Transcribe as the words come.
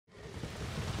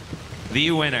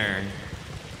the winner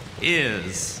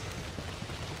is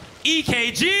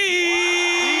EKG!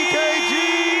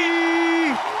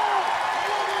 EKG!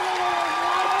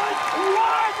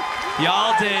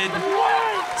 Y'all did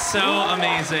so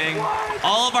amazing.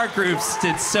 All of our groups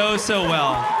did so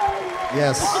well.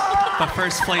 Yes. But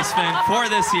first placement for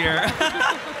this year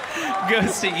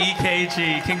goes to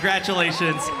EKG.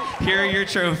 Congratulations. Here are your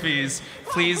trophies.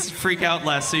 Please freak out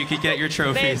less so you can get your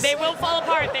trophies. They will fall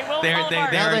apart. They will fall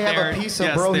apart. Now they have a piece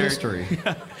of bro history.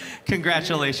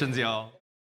 Congratulations, y'all.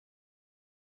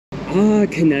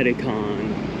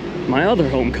 ConnectiCon. My other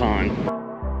home con.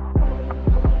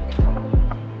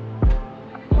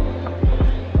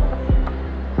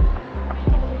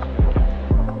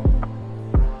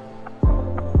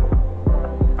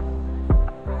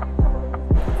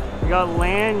 We got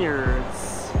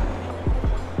lanyards.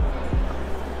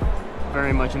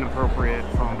 Very much an appropriate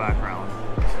phone background.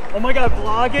 Oh my god,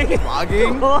 vlogging?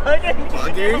 Vlogging? Vlogging?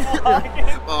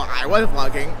 Vlogging? Well, I was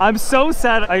vlogging. I'm so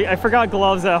sad. I forgot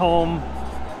gloves at home.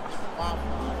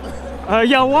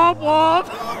 Yeah, womp womp.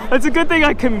 It's a good thing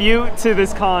I commute to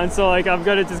this con, so like I'm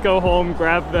gonna just go home,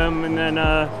 grab them, and then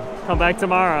come back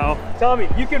tomorrow. Tommy,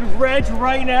 you can reg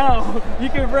right now. You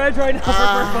can reg right now.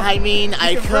 I mean,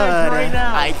 I could. Right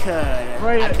now. I could.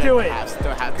 Right, do it. Do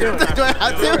I have to? Do I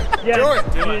have to? Yeah, Do it.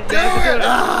 do it.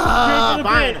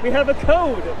 Fine. We have a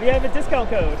code. We have a discount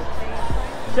code.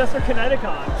 Just for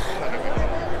ConnectiCon.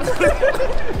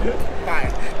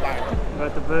 Fine. We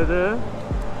got the bada,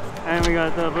 and we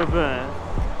got the baba.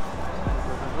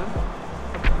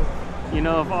 You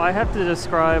know, if I have to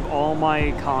describe all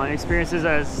my con experiences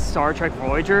as Star Trek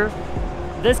Voyager,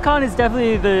 this con is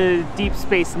definitely the Deep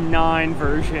Space Nine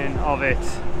version of it,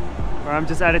 where I'm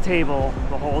just at a table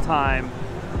the whole time,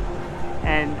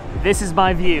 and this is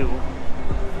my view.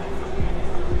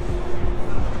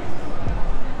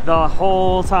 The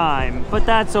whole time, but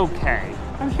that's okay.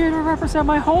 I'm here to represent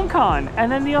my home con,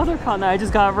 and then the other con that I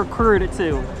just got recruited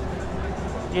to.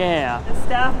 Yeah.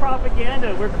 Staff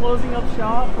propaganda. We're closing up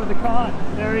shop for the con.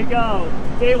 There we go.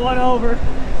 Day one over.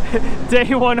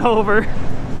 Day one over.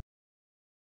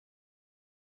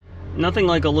 Nothing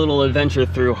like a little adventure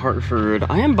through Hartford.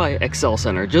 I am by Excel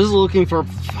Center, just looking for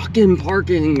fucking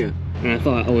parking. And I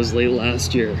thought I was late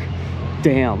last year.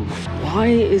 Damn. Why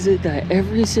is it that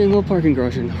every single parking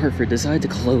garage in Hartford decided to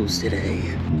close today?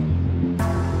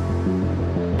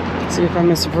 Let's see if I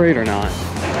missed a parade or not.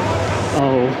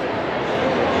 Oh.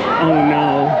 Oh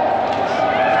no.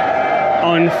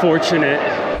 Unfortunate.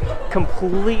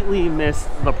 Completely missed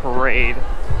the parade.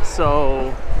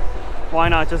 So why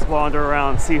not just wander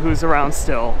around, see who's around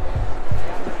still?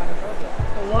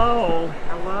 Hello.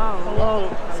 Hello. Hello.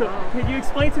 So can you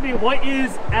explain to me what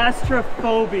is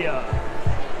astrophobia?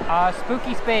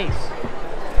 Spooky space.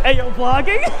 Hey, yo,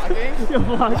 vlogging? Vlogging? Yo,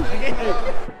 vlogging? Hey.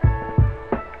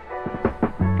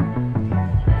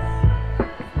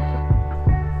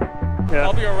 Yeah.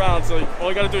 I'll be around, so all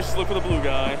you gotta do is just look for the blue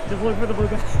guy. Just look for the blue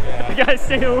guy. Yeah. You gotta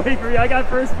stay away from me. I got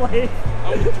first place.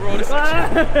 I'm gonna throw this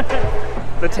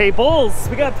The tables.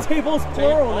 We got tables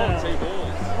plural now. Tables.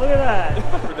 Look at that.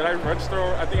 Did I register?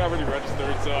 I think I already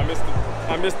registered, so I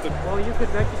missed it. Well, you could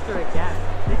register again.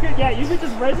 You could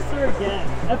just register again.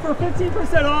 And for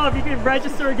 15% off, you can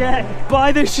register again.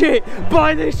 Buy the shit.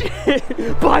 Buy the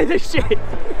shit. Buy the shit.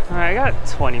 All right, I got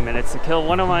 20 minutes to kill.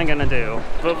 What am I gonna do?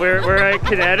 But we're at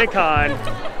ConnectiCon.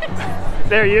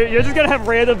 There, you're just gonna have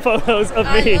random photos of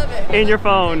me in your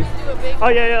phone. Oh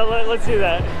yeah, let's do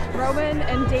that. Roman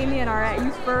and Damien are at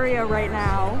Euphoria right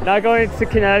now. Not going to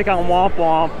ConnectiCon, womp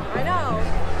womp. I know.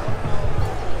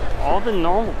 All the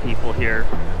normal people here.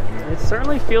 It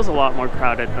certainly feels a lot more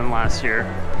crowded than last year.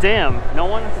 Damn, no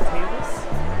one at the tables?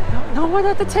 No one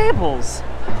at the tables.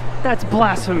 That's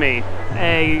blasphemy.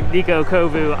 Hey, Nico,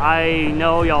 Kovu, I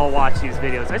know y'all watch these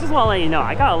videos. I just want to let you know,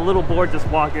 I got a little bored just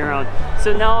walking around.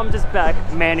 So now I'm just back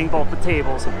manning both the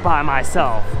tables by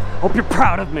myself. Hope you're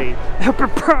proud of me. Hope you're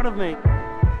proud of me.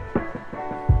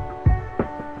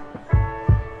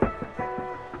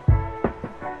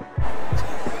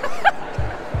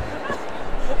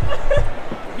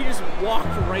 He just walked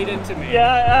right into me.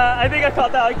 Yeah, I think I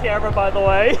caught that on camera, by the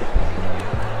way.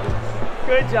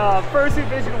 Good job. Fursuit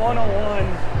Vision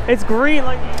 101. It's green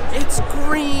like It's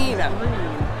green.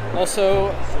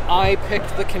 Also, I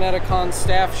picked the ConnectiCon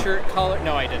staff shirt color.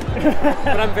 No, I didn't.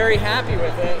 But I'm very happy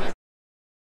with it.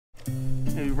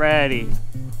 Ready.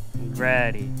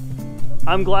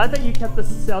 I'm glad that you kept the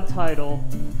subtitle.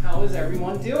 How is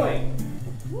everyone doing?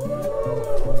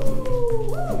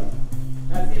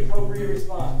 That's the appropriate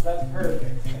response. That's perfect.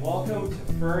 Welcome to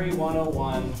Furry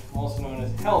 101, also known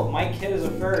as Help, my kid is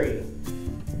a furry.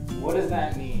 What does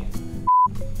that mean?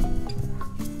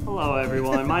 Hello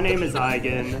everyone, my name is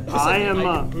Eigen. I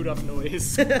am boot up noise.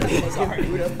 Sorry,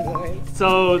 boot up noise.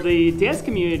 So the dance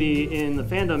community in the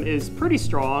fandom is pretty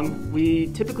strong. We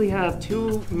typically have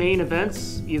two main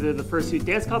events, either the fursuit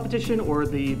dance competition or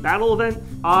the battle event.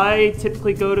 I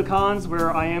typically go to cons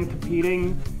where I am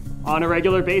competing on a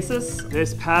regular basis.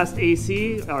 This past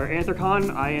AC, or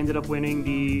AntherCon, I ended up winning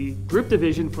the group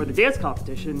division for the dance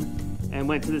competition and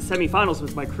went to the semifinals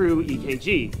with my crew,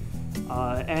 EKG.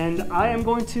 And I am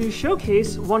going to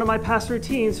showcase one of my past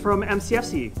routines from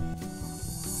MCFC.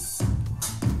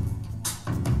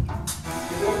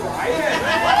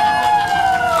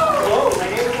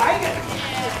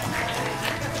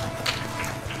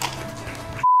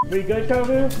 We good,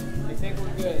 Kovu? I think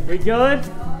we're good. We good?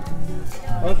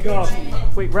 Let's go.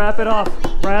 Wait, wrap it up.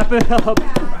 Wrap it up.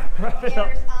 Wrap it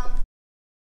up.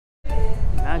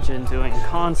 Imagine doing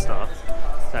con stuff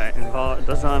that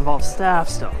does not involve staff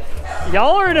stuff.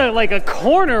 Y'all are in a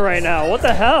corner right now. What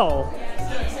the hell?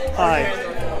 Hi.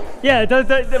 Yeah,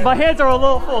 my hands are a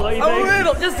little full, don't you think? A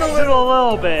little, just a little. A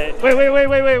little bit. Wait.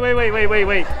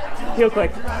 Heel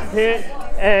click. Hit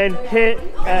and hit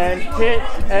and hit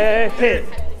and hit.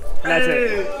 That's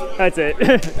it. That's it.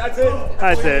 That's it?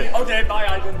 That's it. Okay, bye,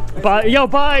 Eigen. Bye. Yo,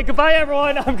 bye. Goodbye,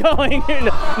 everyone. I'm going.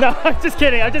 No, I'm just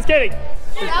kidding. I'm just kidding.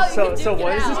 So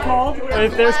what is this called?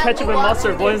 If there's ketchup and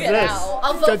mustard, what is this?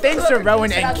 So thanks to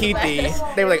Rowan and Keithy,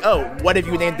 they were like, oh, what if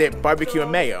you named it BBQ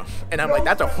Mayo? And I'm like,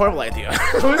 that's a horrible idea.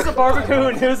 Who's the barbecue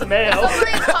and who's the mayo?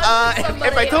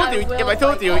 If I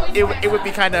told you, it would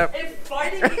be kind of.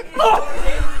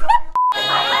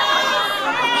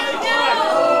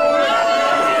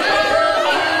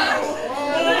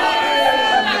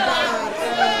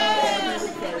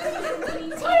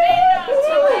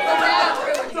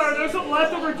 Sorry, there's some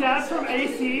leftover gas from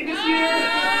AC this year.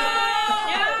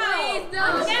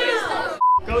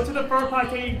 Go to the Furpoc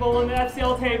table in the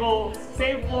FCL table,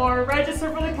 same floor, register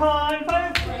for the con,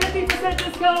 50%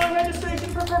 discount on registration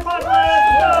for Furpocalypse.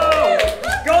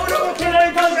 Go to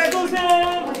ConnectiCon exclusive.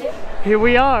 Here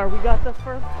we are. We got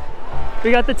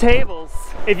the tables.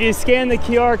 If you scan the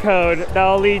QR code,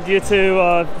 that'll lead you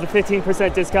to the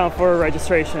 15% discount for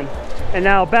registration. And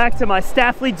now back to my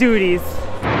staffly duties.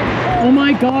 Oh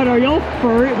my God, are y'all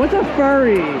furry? What's a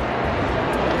furry?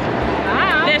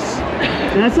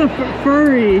 That's a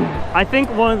furry. I think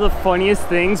one of the funniest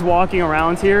things walking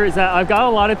around here is that I've got a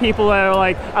lot of people that are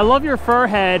like, I love your fur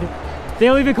head. They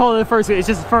don't even call it a fursuit, it's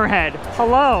just a fur head.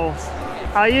 Hello,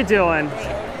 how you doing?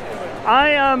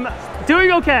 I am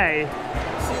doing okay.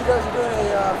 So you guys are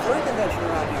doing a furry convention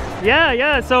around here?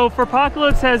 Yeah, so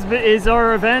Furpocalypse is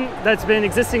our event that's been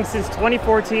existing since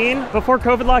 2014. Before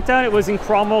COVID lockdown, it was in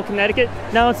Cromwell, Connecticut.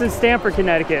 Now it's in Stamford,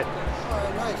 Connecticut.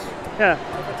 Oh, nice. Yeah.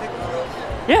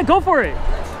 Yeah, go for it.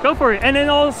 Go for it. And then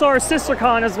also our sister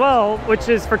con as well, which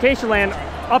is Furcation Land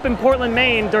up in Portland,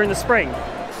 Maine during the spring.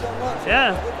 Thank you so much.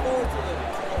 Yeah. I look forward to it.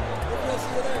 Hopefully I'll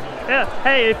see you there. Yeah.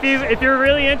 Hey, if you're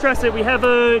really interested, we have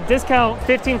a discount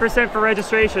 15% for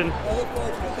registration. I look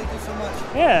forward to it. Thank you so much.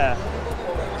 Yeah.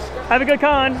 Have a good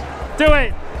con. Do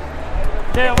it.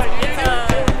 Yeah, wait.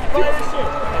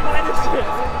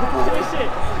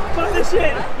 Buy this shit.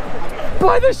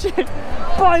 Buy this shit. Buy this shit.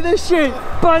 Buy this shit.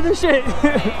 Buy this shit.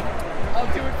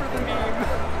 I'll do it for the meme.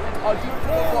 I'll do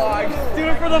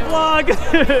it for the vlog. Do it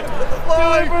for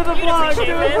the vlog. Do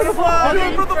it for the vlog. Do it for the vlog. Do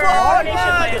it for the vlog. Do it for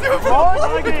the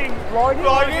Vlogging.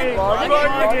 Vlogging.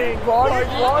 Vlogging.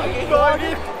 Vlogging.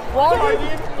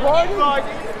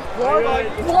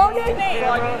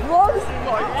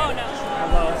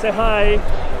 Hello. Say hi.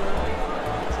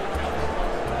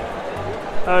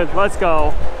 All right, let's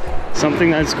go.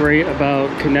 Something that's great about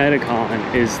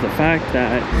ConnectiCon is the fact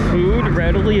that food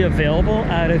readily available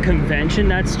at a convention,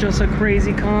 that's just a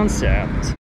crazy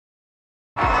concept.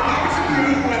 Who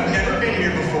have never been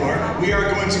here before, we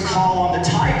are going to call on the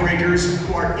tiebreakers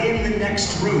who are in the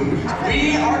next room.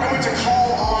 We are going to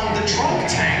call on the drunk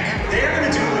tank. They're going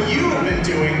to do what you have been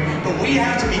doing, but we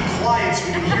have to be quiet so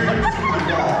we can hear them through the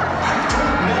wall. I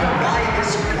don't know why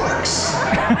this works, but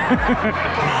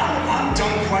I'm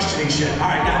done questioning shit. All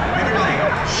right, now, everybody,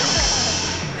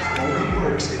 shh. It only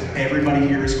works if everybody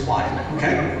here is quiet,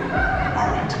 okay? All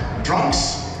right,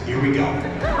 drunks, here we go.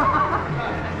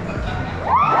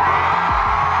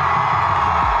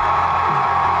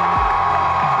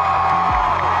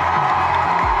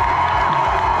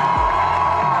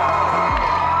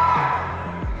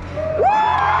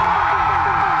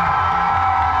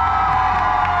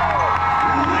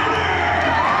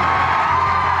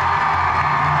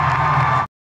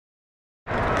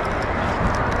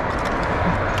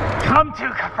 Come to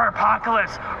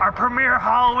Furpocalypse, our premier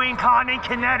Halloween con in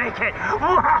Connecticut.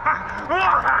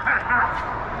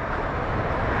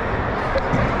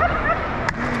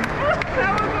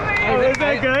 Is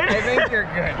that good? I think you're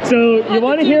good. So you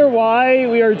want to hear why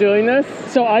we are doing this?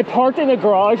 So I parked in the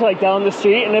garage like down the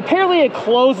street, and apparently it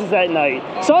closes at night.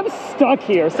 So I'm stuck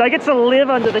here. So I get to live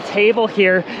under the table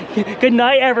here. Good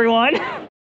night, everyone.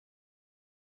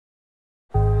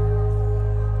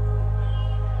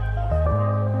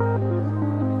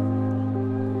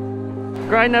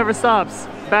 Grind never stops.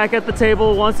 Back at the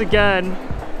table once again,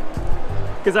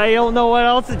 because I don't know what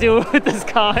else to do with this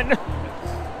con.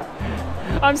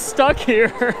 I'm stuck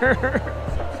here.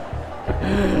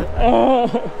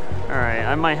 Alright,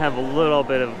 I might have a little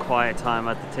bit of quiet time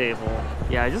at the table.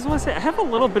 Yeah, I just want to say, I have a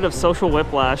little bit of social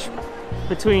whiplash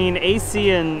between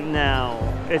AC and now.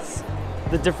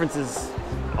 The difference is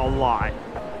a lot.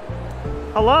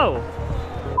 Hello!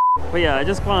 But yeah, I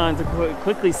just wanted to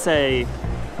quickly say,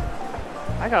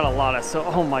 I got a lot of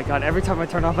oh my god, every time I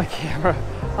turn on my camera.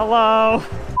 Hello!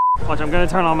 Watch, I'm gonna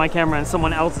turn on my camera and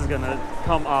someone else is gonna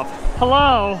come up.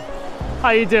 Hello! How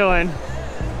you doing?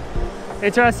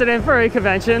 Interested in furry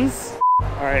conventions?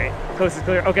 Alright, coast is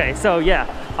clear. Okay, so yeah,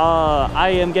 I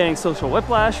am getting social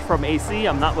whiplash from AC.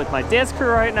 I'm not with my dance crew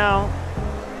right now.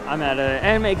 I'm at an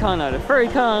anime con, at a furry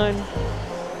con.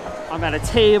 I'm at a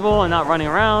table and not running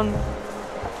around.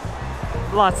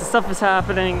 Lots of stuff is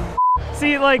happening.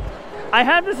 See, like, I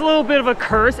have this little bit of a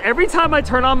curse. Every time I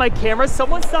turn on my camera,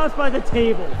 someone stops by the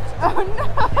table. Oh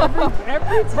no!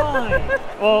 Every time.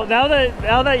 Well, now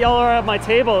that y'all are at my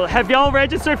table, have y'all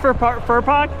registered for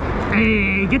Furpoc?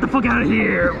 Hey, get the fuck out of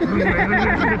here!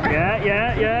 Yeah.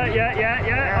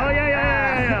 Oh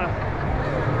yeah.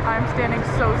 I'm standing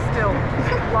so still.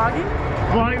 Vlogging?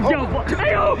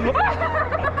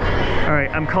 All right,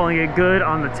 I'm calling it good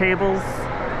on the tables.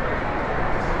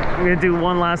 I'm gonna do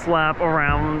one last lap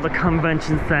around the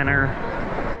convention center.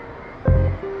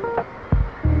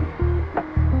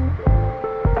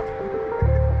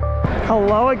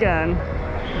 Hello again.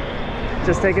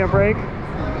 Just taking a break?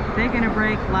 Taking a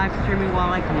break, live streaming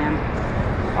while I can.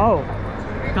 Oh.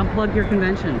 Come plug your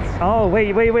conventions. Oh,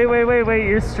 wait,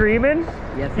 you're streaming?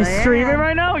 Yes, You I am. streaming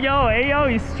right now? Yo, hey, yo,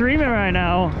 you streaming right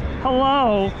now.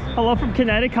 Hello from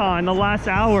ConnectiCon, the last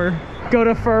hour. Go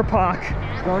to Furpoc.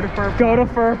 Go to Furpoc. Go to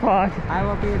Furpoc. I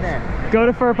will be there. Go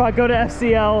to Furpoc, go to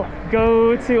FCL,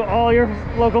 go to all your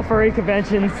local furry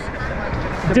conventions.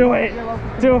 Do it.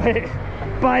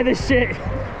 Buy the shit.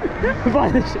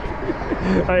 Buy the shit.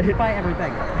 Right. Buy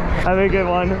everything. Have a good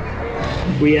one.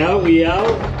 We out. We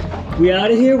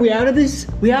out of here. We out of this.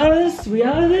 We out of this. We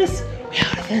out of this. We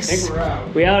out of this. I think we're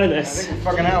out. We out of this. I think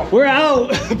we're fucking out. We're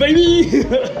out, baby.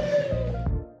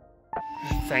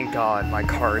 Thank God my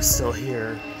car is still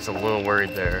here. I was a little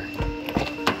worried there.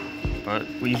 But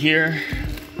we here.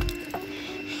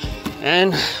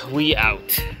 And we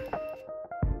out.